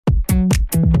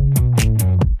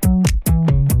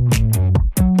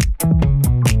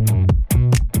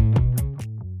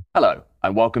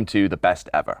and welcome to The Best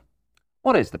Ever.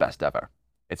 What is The Best Ever?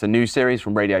 It's a new series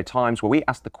from Radio Times where we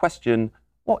ask the question,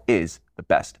 what is the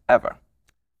best ever?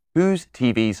 Who's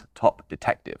TV's top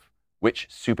detective? Which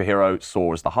superhero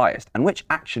soars the highest? And which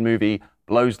action movie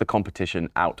blows the competition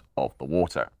out of the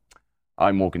water?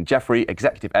 I'm Morgan Jeffrey,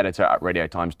 executive editor at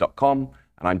radiotimes.com,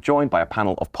 and I'm joined by a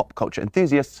panel of pop culture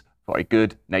enthusiasts for a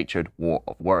good-natured war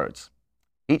of words.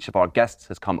 Each of our guests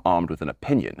has come armed with an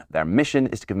opinion. Their mission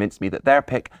is to convince me that their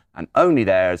pick, and only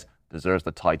theirs, deserves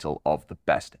the title of the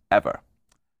best ever.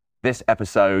 This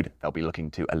episode, they'll be looking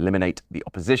to eliminate the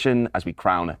opposition as we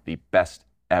crown the best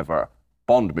ever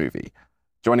Bond movie.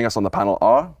 Joining us on the panel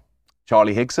are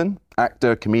Charlie Higson,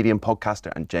 actor, comedian,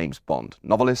 podcaster, and James Bond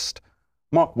novelist;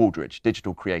 Mark Wooldridge,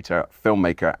 digital creator,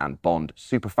 filmmaker, and Bond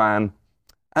superfan;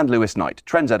 and Lewis Knight,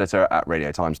 trends editor at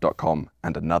radiotimes.com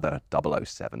and another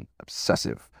 007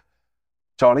 obsessive.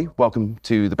 Charlie, welcome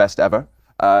to The Best Ever.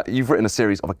 You've written a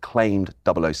series of acclaimed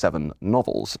 007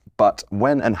 novels, but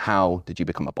when and how did you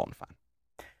become a Bond fan?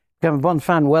 Become a Bond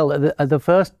fan? Well, the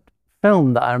first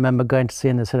film that I remember going to see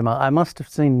in the cinema, I must have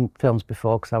seen films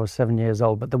before because I was 7 years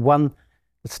old, but the one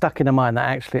that stuck in my mind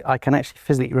that I can actually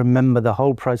physically remember the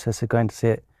whole process of going to see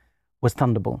it was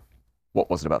Thunderball. What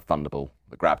was it about Thunderball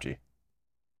that grabbed you?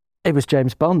 It was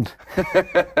James Bond.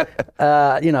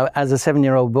 As a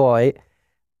 7-year-old boy,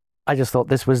 I just thought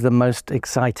this was the most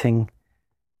exciting,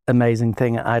 amazing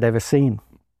thing I'd ever seen.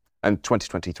 And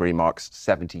 2023 marks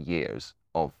 70 years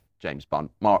of James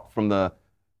Bond. Mark, from the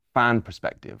fan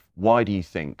perspective, why do you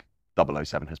think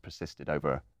 007 has persisted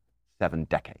over 7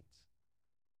 decades?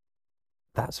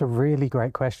 That's a really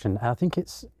great question. I think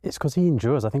it's because he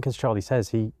endures. I think, as Charlie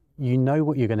says, you know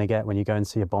what you're going to get when you go and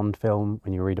see a Bond film,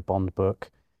 when you read a Bond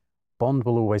book. Bond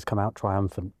will always come out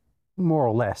triumphant, more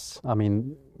or less. I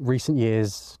mean, recent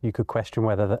years, you could question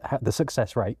whether the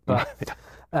success rate, but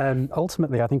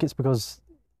ultimately, I think it's because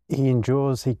he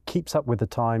endures, he keeps up with the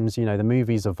times. You know, the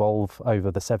movies evolve over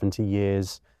the 70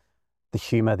 years, the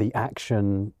humor, the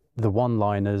action, the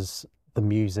one-liners, the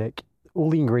music, all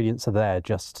the ingredients are there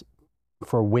just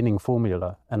for a winning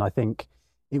formula. And I think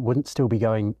it wouldn't still be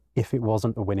going if it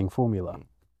wasn't a winning formula.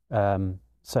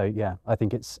 So yeah, I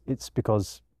think it's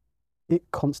because it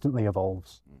constantly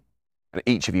evolves. And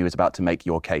each of you is about to make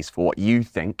your case for what you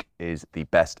think is the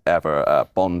best ever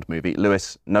Bond movie.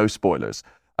 Lewis, no spoilers,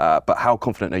 but how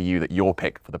confident are you that your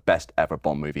pick for the best ever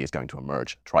Bond movie is going to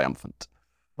emerge triumphant?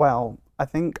 Well, I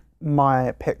think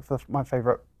my pick for my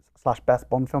favourite / best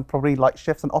Bond film probably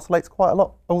shifts and oscillates quite a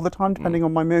lot all the time, depending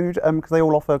on my mood, because they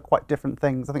all offer quite different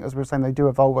things. I think, as we were saying, they do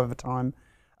evolve over time.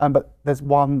 But there's the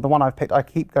one I've picked, I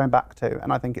keep going back to,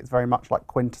 and I think it's very much like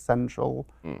quintessential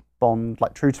Bond,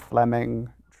 like true to Fleming,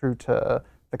 true to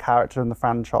the character and the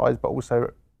franchise, but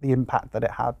also the impact that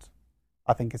it had,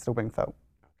 I think, is still being felt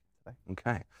today.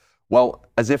 Okay. Well,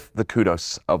 as if the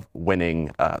kudos of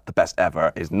winning the best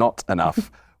ever is not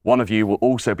enough, one of you will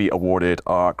also be awarded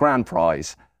our grand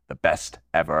prize, the best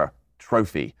ever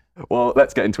trophy. Well,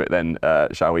 let's get into it then,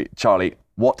 shall we? Charlie,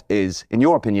 what is, in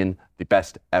your opinion, the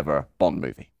best ever Bond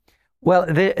movie? Well,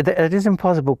 it is an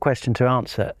impossible question to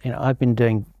answer. You know, I've been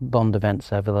doing Bond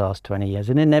events over the last 20 years,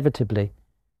 and inevitably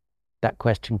that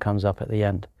question comes up at the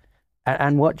end.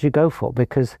 And what do you go for?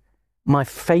 Because my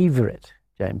favourite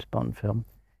James Bond film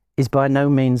is by no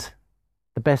means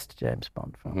the best James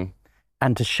Bond film. Mm-hmm.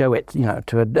 And to show it,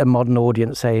 to a modern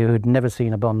audience, say, who'd never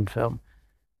seen a Bond film,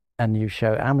 and you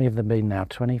show, how many have there been now?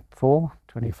 24?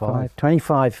 25?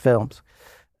 25 films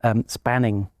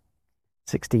spanning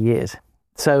 60 years.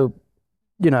 So,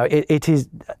 it is,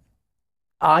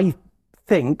 I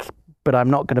think, but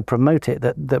I'm not going to promote it,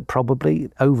 that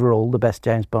probably overall the best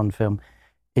James Bond film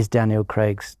is Daniel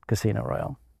Craig's Casino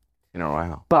Royale. Casino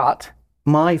Royale. But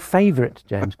my favourite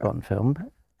James Bond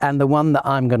film, and the one that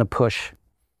I'm going to push,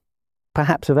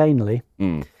 perhaps vainly,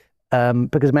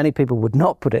 because many people would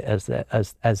not put it as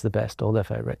the best or their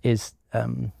favourite, is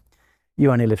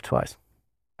You Only Live Twice.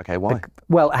 Okay, why?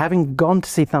 Well, having gone to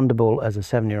see Thunderball as a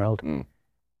 7-year-old,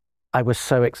 I was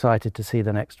so excited to see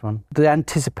the next one. The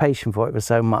anticipation for it was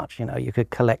so much. You could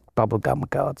collect bubblegum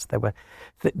cards. There were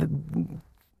the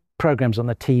programs on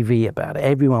the TV about it.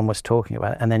 Everyone was talking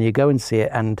about it. And then you go and see it,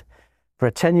 and for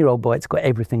a 10-year-old boy, it's got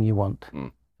everything you want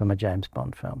from a James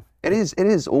Bond film. It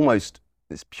is almost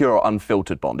this pure,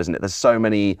 unfiltered Bond, isn't it? There's so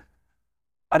many,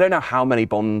 I don't know how many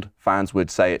Bond fans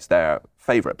would say it's their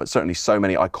favourite, but certainly so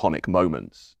many iconic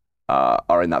moments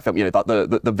are in that film.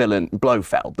 The villain,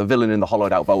 Blofeld, the villain in the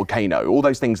hollowed out volcano, all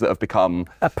those things that have become...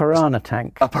 A piranha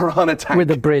tank. A piranha tank. With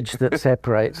a bridge that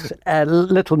separates.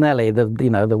 Little Nelly, the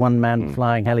one-man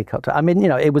flying helicopter. I mean,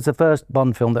 it was the first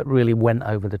Bond film that really went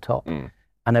over the top.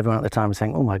 and everyone at the time was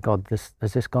saying, "Oh my God,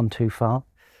 has this gone too far?"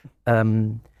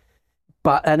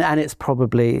 But it's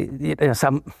probably,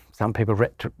 some people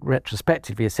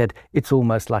retrospectively have said it's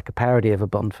almost like a parody of a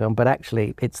Bond film, but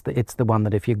actually it's the one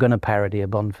that if you're going to parody a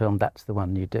Bond film, that's the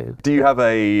one you do. Do you have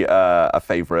a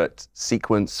favourite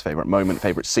sequence, favourite moment,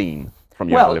 favourite scene from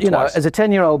You Only Live Twice? As a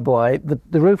 10-year-old boy,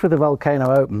 the roof of the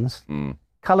volcano opens,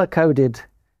 colour-coded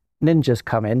ninjas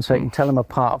come in, so you can tell them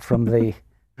apart from the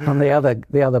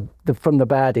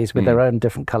baddies with their own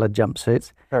different coloured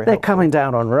jumpsuits. They're coming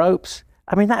down on ropes.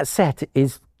 I mean, that set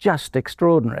is just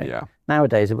extraordinary. Yeah.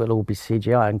 Nowadays, it will all be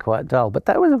CGI and quite dull, but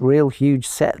that was a real huge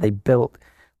set they built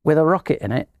with a rocket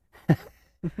in it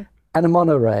and a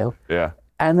monorail. Yeah.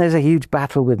 And there's a huge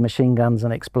battle with machine guns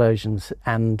and explosions,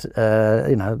 and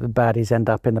the baddies end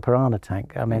up in the piranha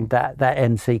tank. I mean, that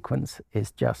end sequence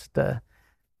is just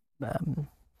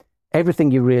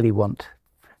everything you really want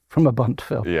from a Bond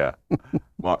film. Yeah.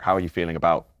 Mark, how are you feeling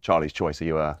about Charlie's Choice? Are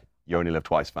you a You Only Live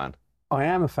Twice fan? I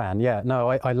am a fan. Yeah. No,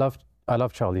 I love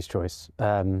Charlie's Choice.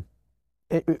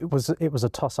 It was a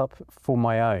toss up for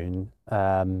my own.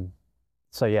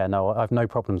 So yeah, no, I have no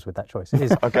problems with that choice. It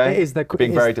is, okay. It is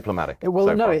being very diplomatic.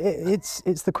 It's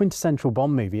the quintessential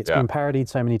Bond movie. It's been parodied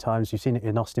so many times. You've seen it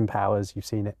in Austin Powers. You've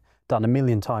seen it done a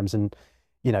million times, and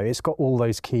it's got all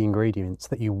those key ingredients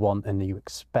that you want and you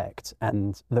expect,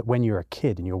 and that when you're a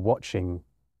kid and you're watching,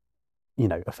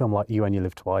 a film like You Only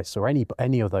Live Twice or any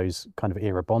of those kind of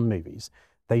era Bond movies,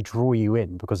 they draw you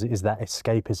in because it is that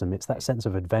escapism, it's that sense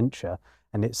of adventure,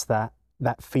 and it's that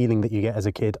feeling that you get as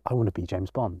a kid. I want to be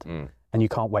James Bond, and you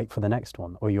can't wait for the next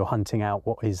one, or you're hunting out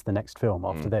what is the next film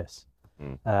after this.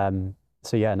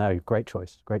 So yeah, no, great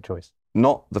choice.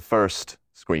 Not the first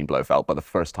screen Blofeld, but the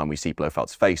first time we see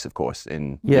Blofeld's face, of course,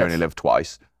 in You Only Live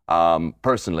Twice.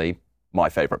 Personally, my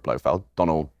favourite Blofeld,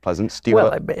 Donald Pleasance. Do you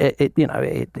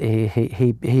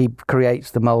he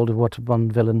creates the mould of what a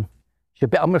Bond villain should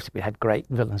be. Obviously, we had great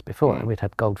villains before. We'd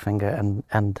had Goldfinger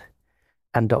and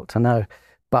Dr. No,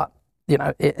 but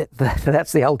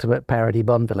that's the ultimate parody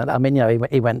Bond villain. I mean,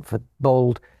 he went for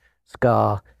bald,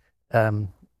 scar, the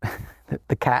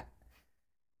cat,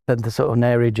 the sort of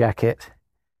Nehru jacket,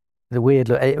 the weird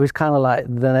look. It was kind of like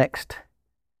the next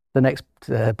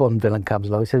Bond villain comes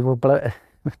along. He says, "Well,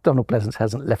 Donald Pleasance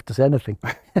hasn't left us anything.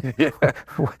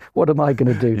 What am I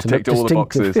going to do to look all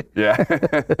distinctive?" the boxes. Yeah.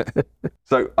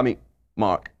 So, I mean,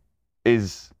 Mark,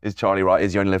 is Charlie right?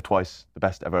 Is You Only Live Twice the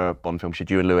best ever Bond film?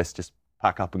 Should you and Lewis just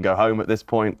pack up and go home at this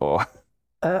point, or?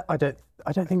 I don't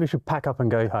think we should pack up and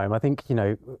go home. I think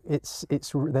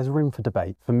there's room for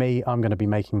debate. For me, I'm going to be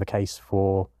making the case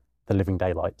for The Living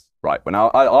Daylights. Right. Well, now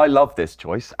I love this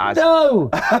choice. No!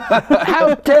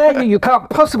 How dare you? You can't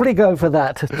possibly go for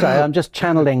that. Sorry, I'm just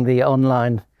channeling the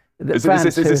online. Is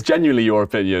this genuinely your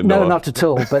opinion? No, or? not at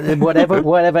all. But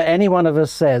whatever any one of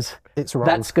us says, it's wrong.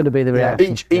 That's going to be the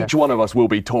reaction. Each one of us will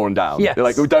be torn down. Yes.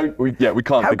 Like we can't How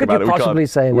think about it. How could you possibly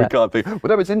say that? We can't think.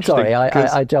 Well, no, it's interesting. Sorry,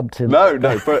 I jumped in. No,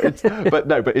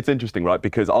 but it's interesting, right?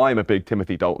 Because I'm a big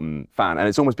Timothy Dalton fan, and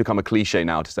it's almost become a cliche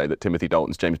now to say that Timothy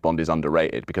Dalton's James Bond is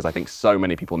underrated, because I think so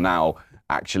many people now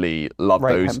actually love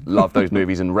those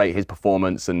movies and rate his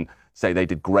performance and say they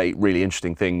did great, really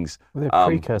interesting things. Well, they're a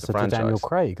precursor to Daniel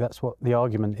Craig. That's what the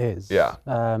argument is. Yeah.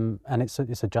 And it's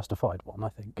a justified one, I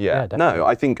think. Yeah. No,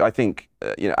 I think at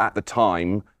the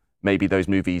time maybe those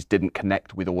movies didn't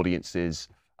connect with audiences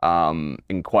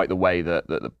in quite the way that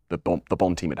the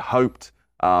Bond team had hoped,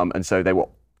 and so they were,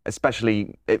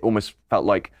 especially, it almost felt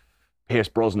like Pierce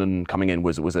Brosnan coming in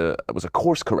was a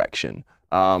course correction.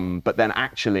 But then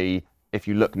actually, if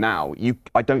you look now,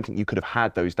 I don't think you could have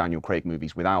had those Daniel Craig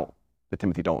movies without the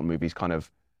Timothy Dalton movies kind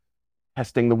of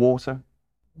testing the water.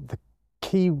 The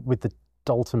key with the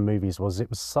Dalton movies was it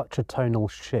was such a tonal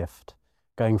shift,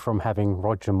 going from having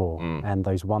Roger Moore and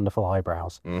those wonderful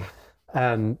eyebrows.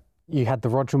 You had the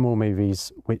Roger Moore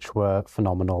movies, which were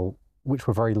phenomenal, which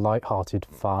were very light-hearted,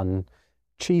 fun,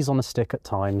 cheese on a stick at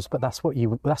times, but that's what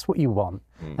you want.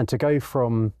 And to go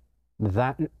from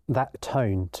that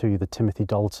tone to the Timothy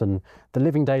Dalton, The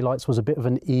Living Daylights was a bit of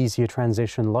an easier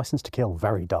transition. License to Kill,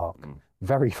 very dark,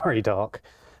 very, very dark.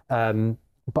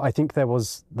 But I think there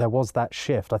was that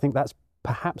shift. I think that's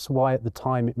perhaps why at the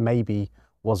time it maybe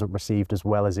wasn't received as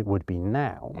well as it would be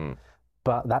now.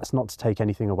 But that's not to take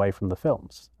anything away from the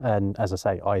films. And as I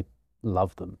say, I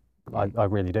love them. I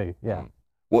really do, yeah.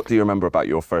 What do you remember about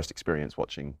your first experience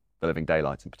watching The Living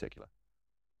Daylights in particular?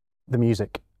 The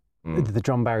music. The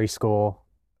John Barry score,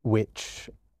 which,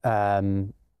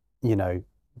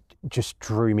 just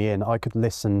drew me in. I could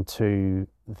listen to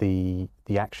the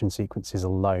action sequences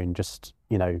alone, just,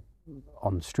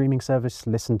 on streaming service,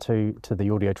 listen to the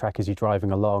audio track as you're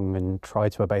driving along and try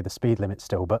to obey the speed limit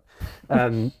still. But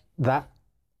that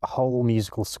whole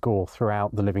musical score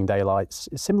throughout The Living Daylights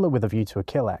is similar with A View to a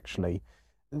Kill, actually.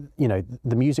 You know,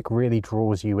 the music really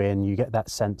draws you in. You get that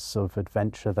sense of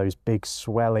adventure, those big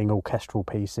swelling orchestral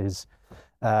pieces.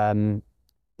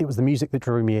 It was the music that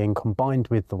drew me in, combined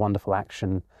with the wonderful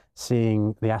action,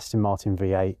 seeing the Aston Martin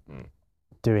V8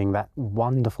 doing that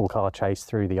wonderful car chase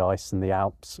through the ice and the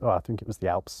Alps. Oh, I think it was the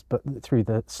Alps, but through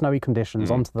the snowy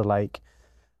conditions onto the lake,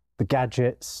 the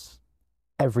gadgets,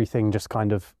 everything just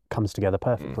kind of comes together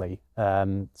perfectly.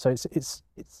 So it's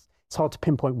hard to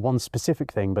pinpoint one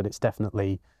specific thing, but it's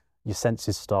definitely your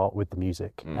senses start with the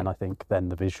music, and I think then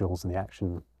the visuals and the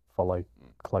action follow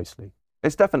closely.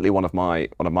 It's definitely one of my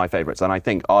favourites, and I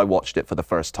think I watched it for the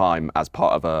first time as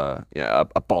part of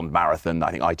a Bond marathon.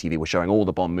 I think ITV was showing all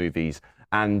the Bond movies,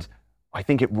 and I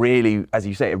think it really, as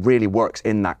you say, it really works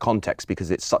in that context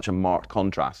because it's such a marked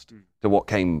contrast to what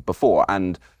came before.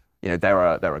 And you know, there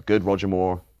are good Roger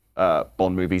Moore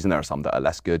Bond movies, and there are some that are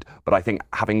less good. But I think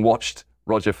having watched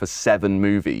Roger for 7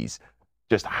 movies,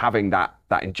 just having that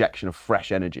injection of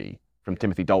fresh energy from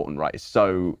Timothy Dalton, right, is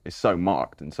so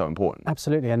marked and so important.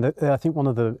 Absolutely, and I think one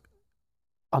of the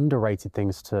underrated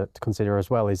things to consider as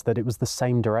well is that it was the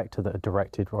same director that had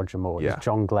directed Roger Moore. It was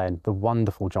John Glenn, the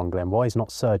wonderful John Glenn. Why he's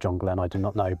not Sir John Glenn, I do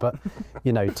not know. But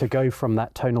you know, to go from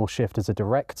that tonal shift as a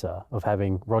director of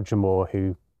having Roger Moore,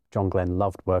 who John Glenn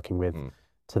loved working with,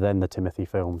 to then the Timothy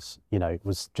films, you know, it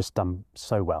was just done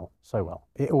so well, so well.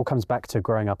 It all comes back to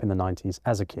growing up in the 90s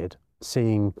as a kid,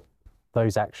 seeing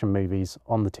those action movies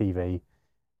on the TV.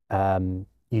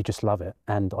 You just love it,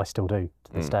 and I still do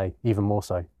to this day, even more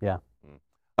so, yeah.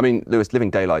 I mean, Lewis,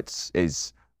 Living Daylights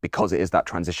is, because it is that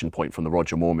transition point from the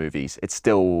Roger Moore movies, it's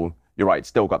still, you're right, it's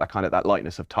still got that kind of that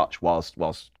lightness of touch whilst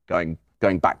going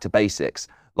back to basics.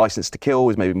 License to Kill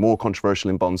is maybe more controversial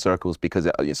in Bond circles because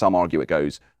some argue it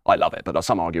goes, I love it, but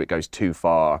some argue it goes too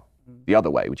far the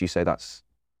other way. Would you say that's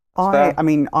fair? I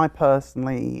mean, I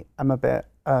personally am a bit,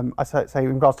 I say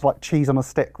in regards to like cheese on a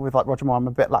stick with like Roger Moore, I'm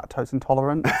a bit lactose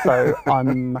intolerant. So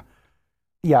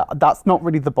that's not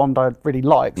really the Bond I really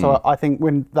like. So I think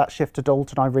when that shift to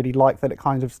Dalton, I really like that it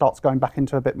kind of starts going back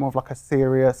into a bit more of like a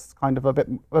serious, kind of a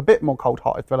bit more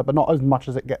cold-hearted thriller, but not as much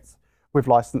as it gets with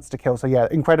License to Kill. So yeah,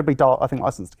 incredibly dark, I think,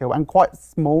 License to Kill, and quite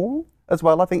small as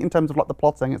well. I think in terms of like the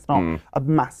plotting, it's not a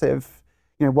massive,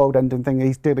 you know, world-ending thing.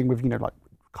 He's dealing with, you know, like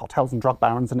cartels and drug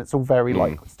barons, and it's all very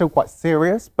like still quite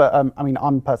serious. But I mean,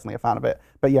 I'm personally a fan of it.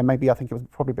 But yeah, maybe I think it was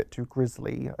probably a bit too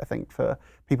grisly, I think, for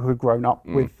people who've grown up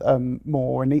with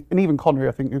Moore and even Connery,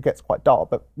 I think, who gets quite dark,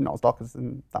 but not as dark as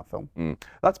in that film.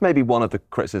 That's maybe one of the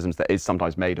criticisms that is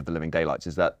sometimes made of The Living Daylights,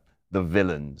 is that the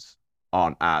villains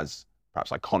aren't as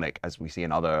perhaps iconic as we see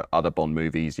in other Bond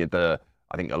movies. I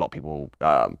think a lot of people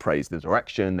praise the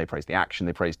direction, they praise the action,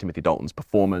 they praise Timothy Dalton's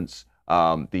performance.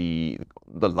 The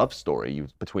love story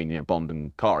between Bond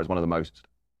and Carr is one of the most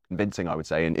convincing, I would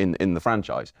say, in the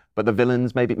franchise. But the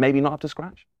villains maybe not up to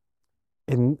scratch.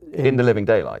 In The Living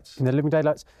Daylights. In The Living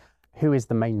Daylights, who is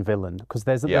the main villain? Because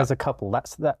there's a couple.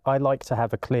 That I like to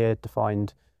have a clear,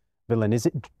 defined villain. Is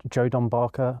it Joe Don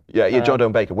Baker? Yeah, Joe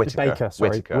Don Baker.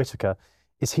 Whittaker.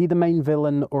 Is he the main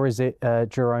villain, or is it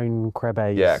Jerome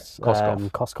Krebs? Yeah,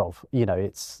 Koskov. Koskov. You know,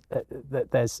 it's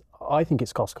I think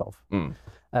it's Koskov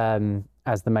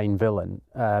as the main villain.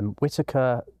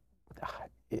 Whittaker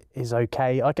is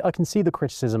okay. I can see the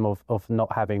criticism of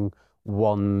not having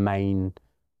one main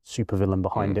supervillain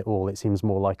behind it all. It seems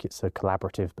more like it's a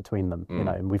collaborative between them. You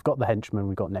know, and we've got the henchman,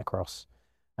 we've got Necros.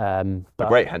 A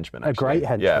great henchman, actually. A great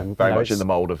henchman. Yeah, very much in the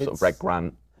mould of sort of Red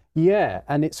Grant. Yeah,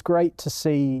 and it's great to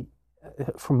see,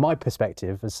 from my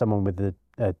perspective, as someone with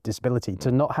a disability,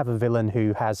 to not have a villain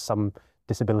who has some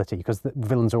disability, because the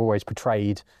villains are always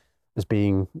portrayed as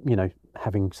being, you know,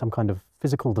 having some kind of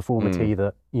physical deformity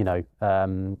that, you know,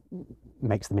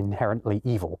 makes them inherently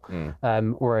evil.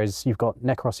 Whereas you've got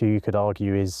Necros, who you could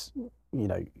argue is, you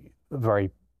know, very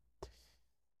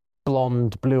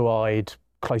blonde, blue-eyed,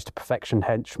 close to perfection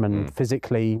henchman,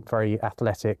 physically very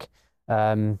athletic.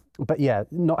 But yeah,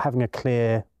 not having a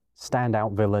clear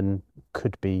standout villain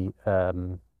could be a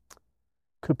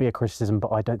criticism,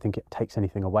 but I don't think it takes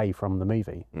anything away from the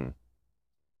movie.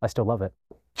 I still love it.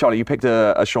 Charlie, you picked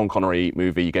a Sean Connery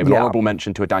movie. You gave an honourable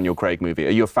mention to a Daniel Craig movie.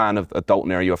 Are you a fan of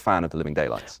Dalton, or are you a fan of The Living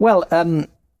Daylights? Well,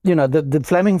 you know, the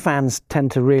Fleming fans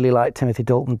tend to really like Timothy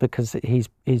Dalton because he's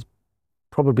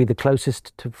probably the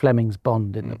closest to Fleming's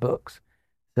Bond in the books,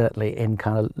 certainly in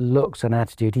kind of looks and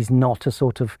attitude. He's not a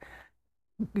sort of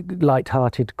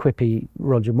light-hearted, quippy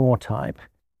Roger Moore type.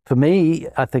 For me,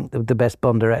 I think the best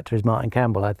Bond director is Martin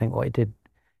Campbell. I think what he did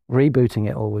rebooting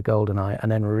it all with GoldenEye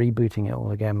and then rebooting it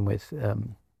all again with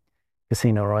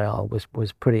Casino Royale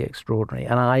was pretty extraordinary.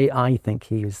 And I think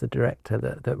he is the director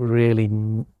that really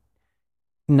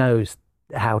knows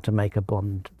how to make a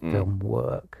Bond film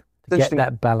work. To get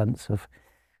that balance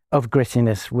of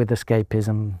grittiness with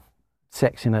escapism,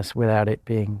 sexiness without it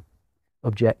being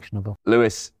objectionable.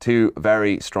 Lewis, two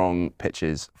very strong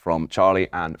pitches from Charlie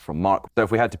and from Mark. So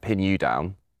if we had to pin you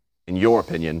down, in your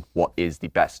opinion, what is the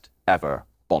best ever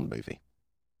Bond movie?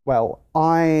 Well,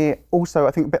 I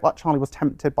think a bit like Charlie was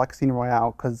tempted by Casino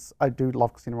Royale because I do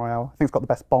love Casino Royale. I think it's got the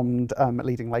best Bond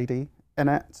leading lady in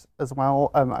it as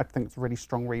well. I think it's a really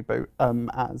strong reboot,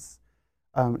 as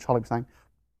Charlie was saying.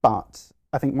 But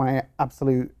I think my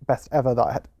absolute best ever that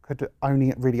I could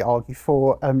only really argue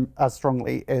for as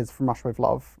strongly is From Russia with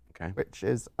Love, which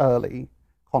is early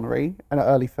Connery, an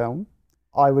early film.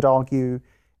 I would argue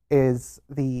is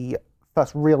the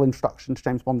first real introduction to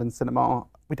James Bond in cinema.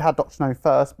 We'd had Dr. No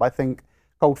first, but I think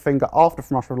Goldfinger after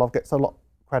From Russia with Love gets a lot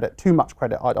of credit, too much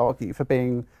credit, I'd argue, for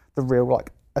being the real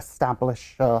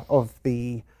establisher of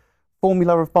the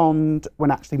formula of Bond, when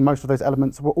actually most of those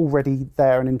elements were already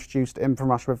there and introduced in From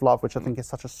Russia with Love, which I think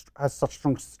is has such a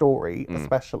strong story,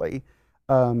 especially.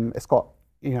 It's got,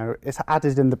 it's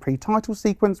added in the pre-title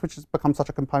sequence, which has become such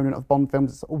a component of Bond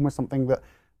films. It's almost something that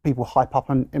people hype up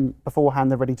in beforehand.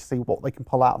 They're ready to see what they can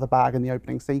pull out of the bag in the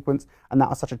opening sequence, and that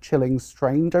was such a chilling,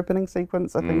 strange opening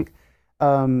sequence. I think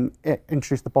it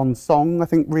introduced the Bond song, I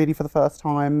think, really for the first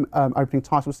time. Opening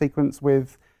title sequence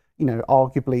with,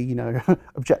 arguably,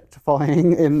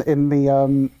 objectifying in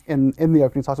the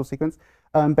opening title sequence.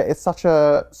 But it's such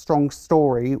a strong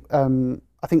story.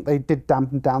 I think they did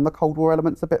dampen down the Cold War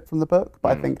elements a bit from the book,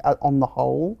 but I think on the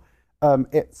whole,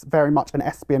 it's very much an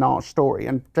espionage story,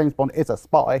 and James Bond is a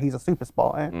spy. He's a super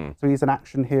spy, so he's an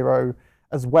action hero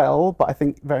as well. But I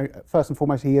think first and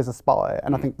foremost, he is a spy,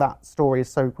 and I think that story is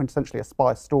so quintessentially a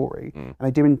spy story. And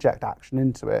they do inject action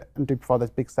into it and do provide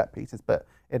those big set pieces, but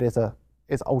it is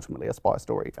ultimately a spy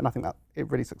story, and I think that it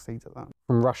really succeeds at that.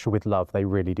 From Russia with Love, they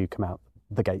really do come out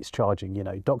the gates charging.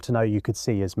 Dr. No you could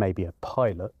see as maybe a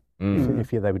pilot, if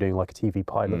they were doing like a TV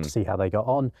pilot to see how they got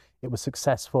on. It was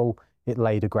successful. It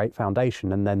laid a great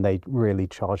foundation, and then they really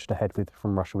charged ahead with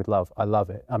From Russia with Love. I love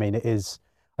it. I mean, it is,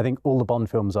 I think all the Bond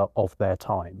films are of their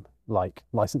time. Like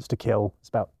License to Kill, it's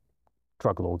about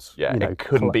drug lords. Yeah, it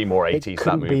couldn't be more 80s, that movie. It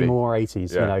couldn't be more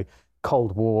 80s,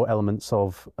 Cold War elements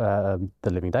of The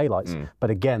Living Daylights. But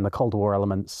again, the Cold War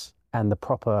elements and the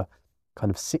proper kind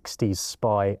of 60s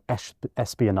spy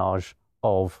espionage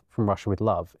of From Russia with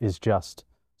Love is just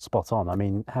spot on. I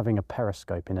mean, having a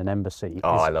periscope in an embassy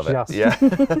I love it. Yeah.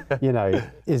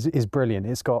 is brilliant.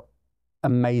 It's got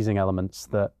amazing elements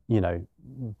that,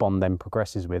 Bond then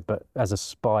progresses with, but as a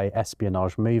spy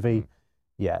espionage movie,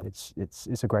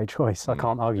 it's a great choice. I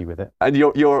can't argue with it. And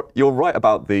you're right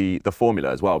about the formula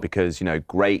as well, because,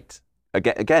 great,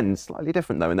 again, slightly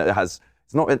different though, in that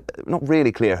it's not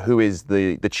really clear who is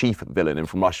the chief villain in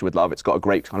From Russia with Love. It's got a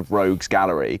great kind of rogues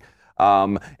gallery.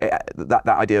 That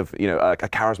idea of a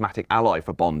charismatic ally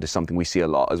for Bond is something we see a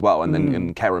lot as well, and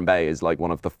then Kerim Bey is like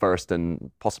one of the first and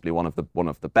possibly one of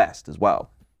the best as well.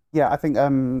 Yeah, I think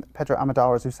Pedro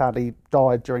Almodovar, who sadly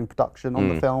died during production on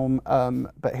the film,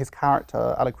 but his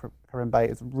character Ali Kerim Bey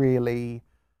is really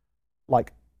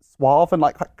suave and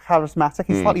charismatic.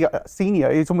 He's slightly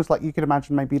senior. He's almost like you could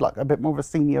imagine maybe a bit more of a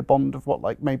senior Bond of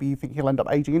what maybe you think he'll end up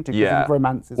aging into. Because he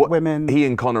romances women. He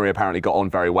and Connery apparently got on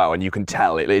very well, and you can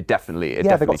tell it definitely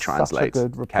translates. Such a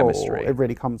good rapport. Chemistry. It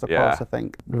really comes across. I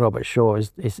think Robert Shaw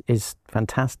is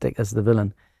fantastic as the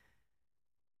villain,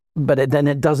 but it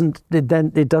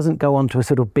doesn't go on to a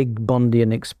sort of big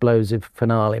Bondian explosive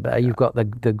finale. But you've got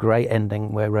the great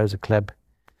ending where Rosa Klebb,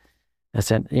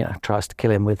 tries to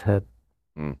kill him with her.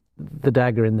 The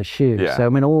dagger in the shoe. Yeah. So I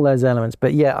mean, all those elements.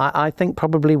 But I think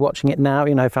probably watching it now,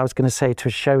 if I was going to say to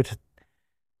a show,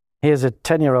 here's a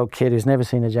 10-year-old kid who's never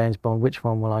seen a James Bond, which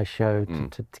one will I show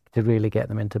to really get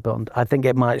them into Bond? I think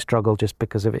it might struggle just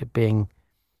because of it being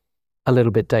a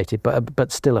little bit dated,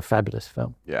 but still a fabulous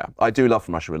film. Yeah, I do love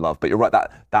From Russia with Love, but you're right,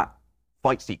 that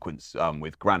fight sequence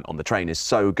with Grant on the train is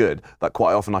so good that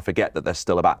quite often I forget that there's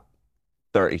still about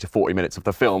 30 to 40 minutes of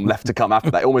the film left to come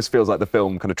after that. It almost feels like the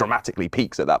film kind of dramatically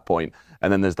peaks at that point. And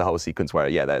then there's the whole sequence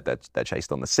where, they're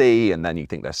chased on the sea, and then you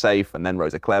think they're safe, and then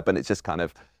Rosa Klebb, and it's just kind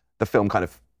of, the film kind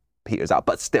of peters out,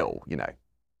 but still,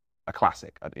 a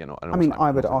classic.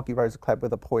 I would argue Rosa Klebb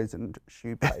with a poisoned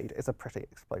shoe blade is a pretty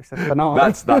explosive finale.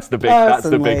 That's the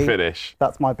big finish.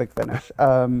 That's my big finish.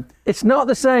 It's not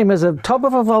the same as a top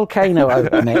of a volcano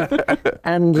opening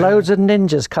and loads of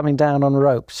ninjas coming down on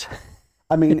ropes.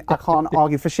 I mean, I can't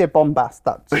argue for sheer bombast.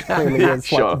 That clearly is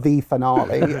Sure. like the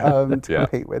finale to Yeah.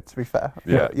 compete with. To be fair,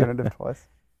 Yeah. You Only Live Twice.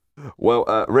 Well,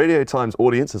 Radio Times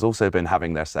audience has also been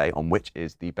having their say on which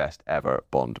is the best ever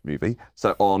Bond movie.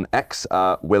 So on X,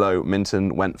 Willow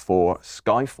Minton went for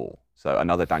Skyfall. So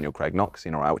another Daniel Craig knock,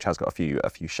 Casino Royale, which has got a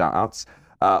few shout outs.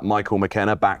 Michael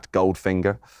McKenna backed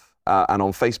Goldfinger. And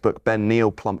on Facebook, Ben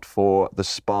Neal plumped for The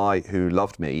Spy Who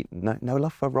Loved Me. No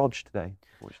love for Rog today,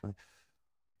 unfortunately.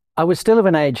 I was still of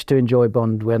an age to enjoy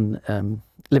Bond when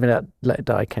Live and Let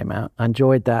Die came out. I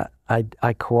enjoyed that.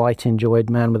 I quite enjoyed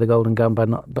Man with the Golden Gun, but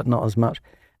not as much.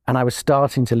 And I was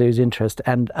starting to lose interest.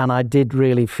 And I did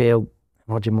really feel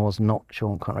Roger Moore's not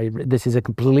Sean Connery. This is a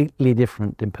completely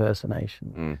different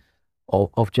impersonation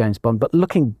of James Bond. But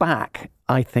looking back,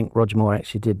 I think Roger Moore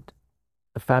actually did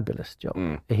a fabulous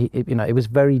job. It was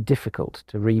very difficult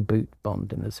to reboot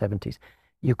Bond in the 70s.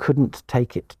 You couldn't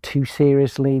take it too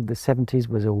seriously. The 70s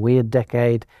was a weird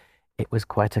decade. It was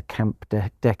quite a camp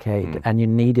decade, and you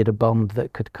needed a Bond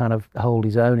that could kind of hold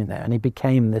his own in there. And he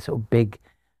became this sort of big,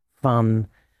 fun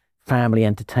family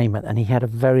entertainment. And he had a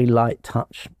very light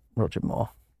touch, Roger Moore.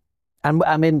 And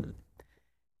I mean,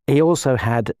 he also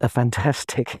had a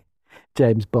fantastic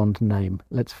James Bond name,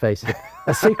 let's face it.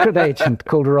 A secret agent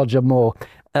called Roger Moore.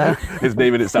 His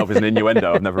name in itself is an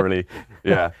innuendo. I've never really,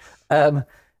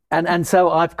 And so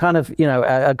I've kind of,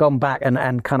 gone back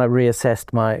and kind of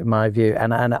reassessed my view.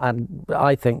 And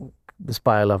I think The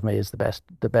Spy Who Loved Me is the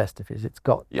best of his. It's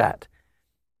got that.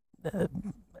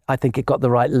 I think it got the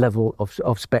right level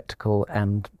of spectacle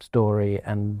and story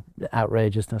and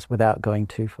outrageousness without going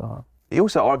too far. He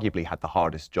also arguably had the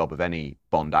hardest job of any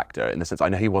Bond actor in the sense, I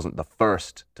know he wasn't the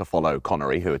first to follow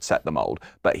Connery, who had set the mold,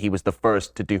 but he was the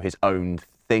first to do his own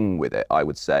thing with it, I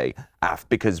would say,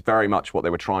 because very much what they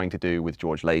were trying to do with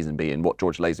George Lazenby and what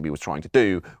George Lazenby was trying to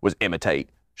do was imitate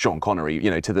Sean Connery,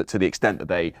 to the extent that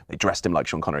they dressed him like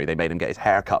Sean Connery. They made him get his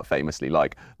hair cut famously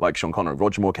like Sean Connery.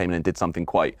 Roger Moore came in and did something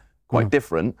quite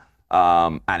different,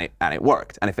 and it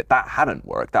worked. And if that hadn't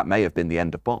worked, that may have been the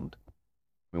end of Bond.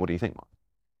 I mean, what do you think, Mark?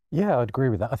 Yeah, I'd agree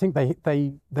with that. I think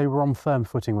they were on firm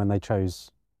footing when they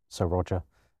chose Sir Roger.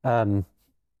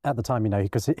 At the time,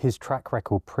 because his track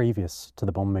record previous to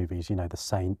the Bond movies, The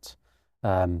Saint,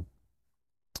 there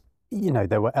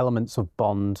were elements of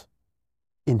Bond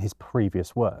in his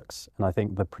previous works. And I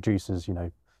think the producers,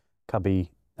 Cubby,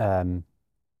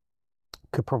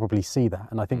 could probably see that.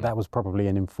 And I think that was probably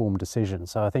an informed decision.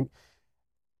 So I think,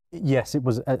 yes, it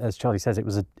was, as Charlie says, it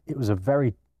was a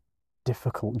very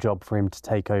difficult job for him to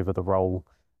take over the role,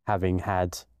 having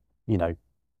had,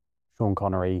 Sean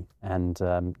Connery and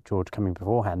George coming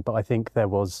beforehand. But I think there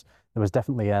was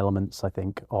definitely elements, I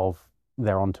think, of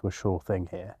they're onto a sure thing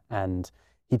here. And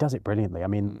he does it brilliantly. I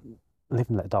mean, Live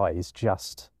and Let Die is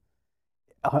just...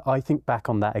 I think back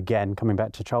on that again, coming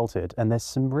back to childhood, and there's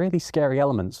some really scary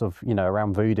elements of,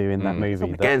 around voodoo in that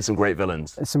movie. Again, some great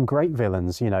villains. Some great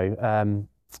villains,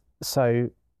 So,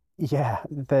 yeah,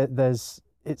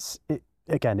 it's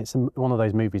one of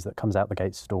those movies that comes out the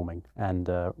gate storming, and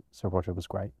Sir Roger was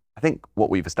great. I think what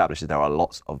we've established is there are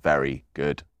lots of very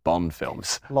good Bond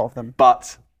films. A lot of them.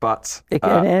 But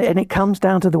and it comes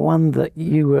down to the one that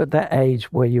you were at that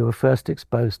age where you were first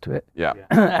exposed to it. Yeah.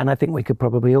 And I think we could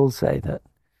probably all say that,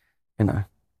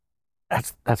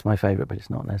 that's my favourite, but it's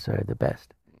not necessarily the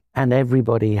best. And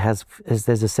everybody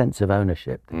there's a sense of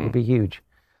ownership. There would be huge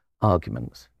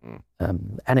arguments.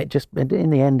 And it just, in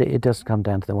the end, it does come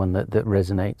down to the one that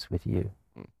resonates with you.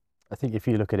 I think if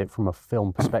you look at it from a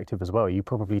film perspective as well, you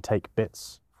probably take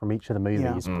bits from each of the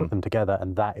movies, put them together,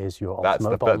 and that is your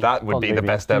ultimate Bond. That would Bond be movie. the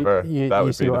best ever. That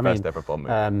would be the best mean? ever Bond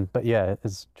movie. But yeah,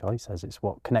 as Charlie says, it's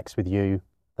what connects with you,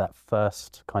 that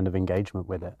first kind of engagement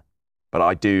with it. But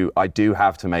I do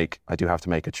have to make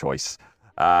a choice.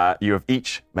 You have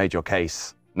each made your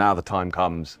case. Now the time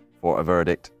comes for a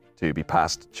verdict to be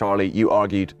passed. Charlie, you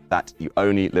argued that You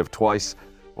Only Live Twice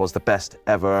was the best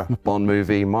ever Bond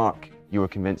movie. Mark, you were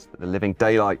convinced that The Living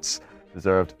Daylights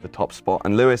deserved the top spot.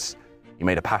 And Lewis, you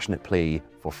made a passionate plea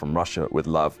for From Russia with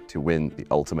Love to win the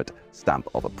ultimate stamp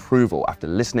of approval. After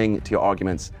listening to your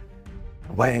arguments,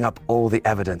 weighing up all the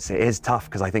evidence, it is tough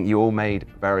because I think you all made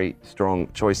very strong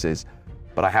choices.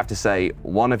 But I have to say,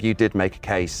 one of you did make a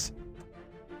case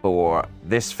for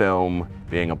this film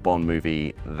being a Bond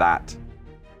movie that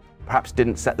perhaps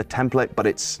didn't set the template, but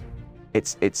it's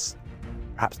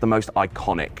perhaps the most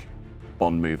iconic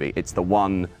Bond movie. It's the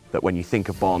one that when you think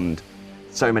of Bond,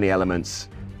 so many elements,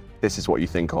 this is what you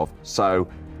think of. So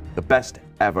the best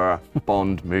ever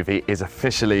Bond movie is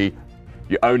officially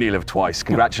You Only Live Twice.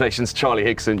 Congratulations, Charlie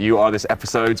Higson. You are this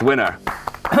episode's winner.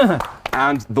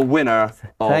 And the winner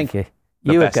of Thank you.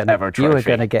 the best ever trophy. You were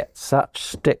going to get such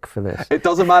stick for this. It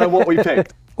doesn't matter what we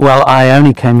picked. Well, I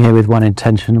only came here with one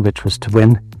intention, which was to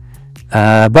win.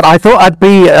 But I thought I'd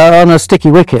be on a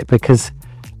sticky wicket because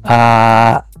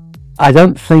I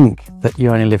don't think that You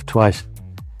Only Live Twice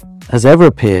has ever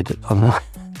appeared on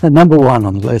the number one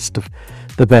on the list of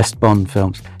the best Bond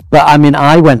films. But I mean,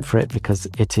 I went for it because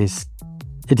it is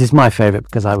my favourite,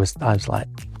 because I was like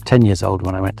 10 years old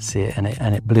when I went to see it, and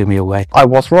it blew me away. I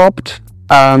was robbed,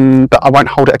 but I won't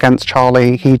hold it against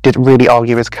Charlie. He did really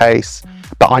argue his case,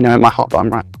 but I know in my heart that I'm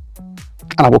right.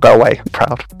 And I will go away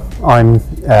proud. I'm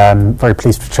very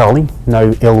pleased for Charlie.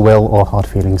 No ill will or hard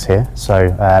feelings here.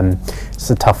 So it's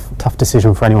a tough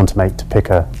decision for anyone to make, to pick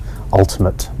a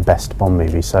ultimate best Bond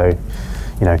movie. So,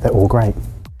 they're all great.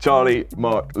 Charlie,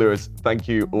 Mark, Lewis, thank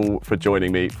you all for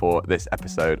joining me for this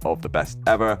episode of The Best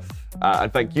Ever.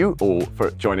 And thank you all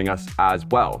for joining us as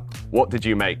well. What did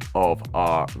you make of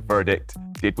our verdict?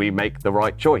 Did we make the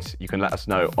right choice? You can let us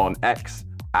know on X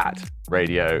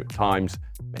 @Radio Times.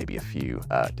 Maybe a few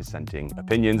dissenting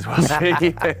opinions, we'll see.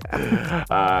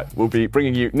 We'll be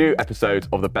bringing you new episodes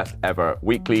of The Best Ever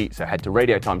weekly, so head to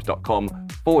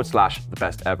radiotimes.com/The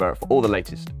Best Ever for all the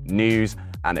latest news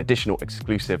and additional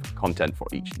exclusive content for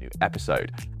each new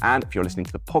episode. And if you're listening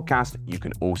to the podcast, you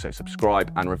can also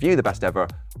subscribe and review The Best Ever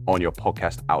on your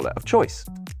podcast outlet of choice.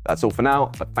 That's all for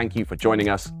now, but thank you for joining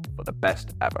us for The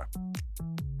Best Ever.